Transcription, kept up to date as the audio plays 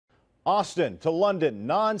Austin to London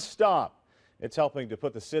non-stop. It's helping to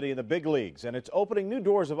put the city in the big leagues, and it's opening new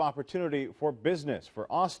doors of opportunity for business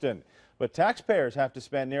for Austin. But taxpayers have to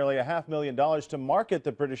spend nearly $500,000 to market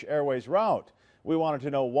the British Airways route. We wanted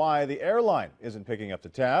to know why the airline isn't picking up the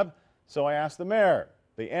tab, so I asked the mayor.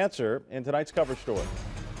 The answer in tonight's cover story.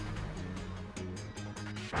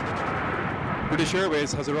 British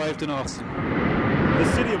Airways has arrived in Austin.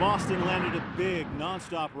 The city of Austin landed a big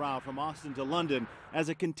non-stop route from Austin to London as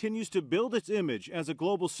it continues to build its image as a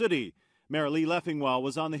global city. Mayor Lee Leffingwell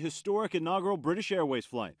was on the historic inaugural British Airways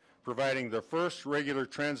flight, providing the first regular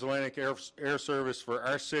transatlantic air service for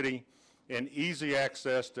our city and easy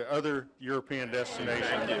access to other European destinations.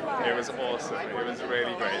 Thank you. It was awesome. It was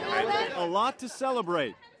really great. Thank you. A lot to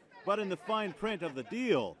celebrate, but in the fine print of the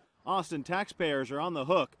deal, Austin taxpayers are on the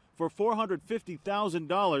hook for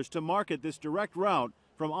 $450,000 to market this direct route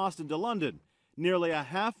from Austin to London, nearly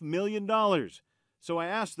 $500,000. So I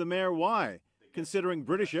asked the mayor why, considering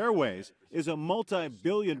British Airways is a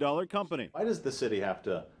multi-billion-dollar company. Why does the city have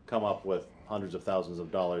to come up with hundreds of thousands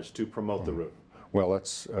of dollars to promote the route? Well,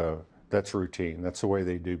 that's routine. That's the way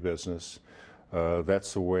they do business.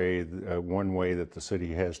 That's the way, one way that the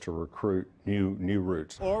city has to recruit new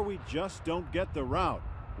routes. Or we just don't get the route,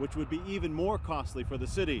 which would be even more costly for the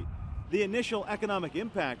city. The initial economic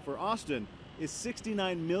impact for Austin is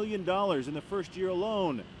 $69 million in the first year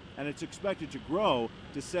alone, and it's expected to grow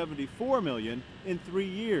to $74 million in 3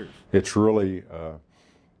 years. It's really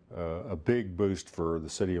a big boost for the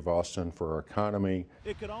city of Austin, for our economy.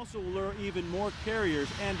 It could also lure even more carriers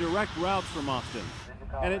and direct routes from Austin.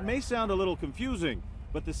 And it may sound a little confusing,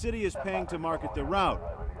 but the city is paying to market the route,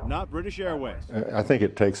 not British Airways. I think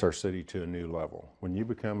it takes our city to a new level. When you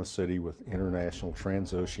become a city with international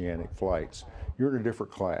transoceanic flights, you're in a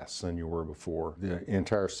different class than you were before. The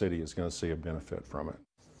entire city is going to see a benefit from it.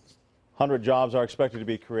 100 jobs are expected to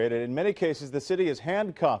be created. In many cases, the city is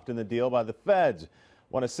handcuffed in the deal by the feds.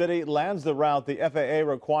 When a city lands the route, the FAA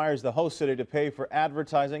requires the host city to pay for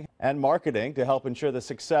advertising and marketing to help ensure the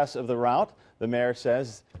success of the route. The mayor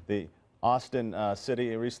says the Austin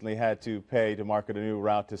city recently had to pay to market a new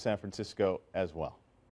route to San Francisco as well.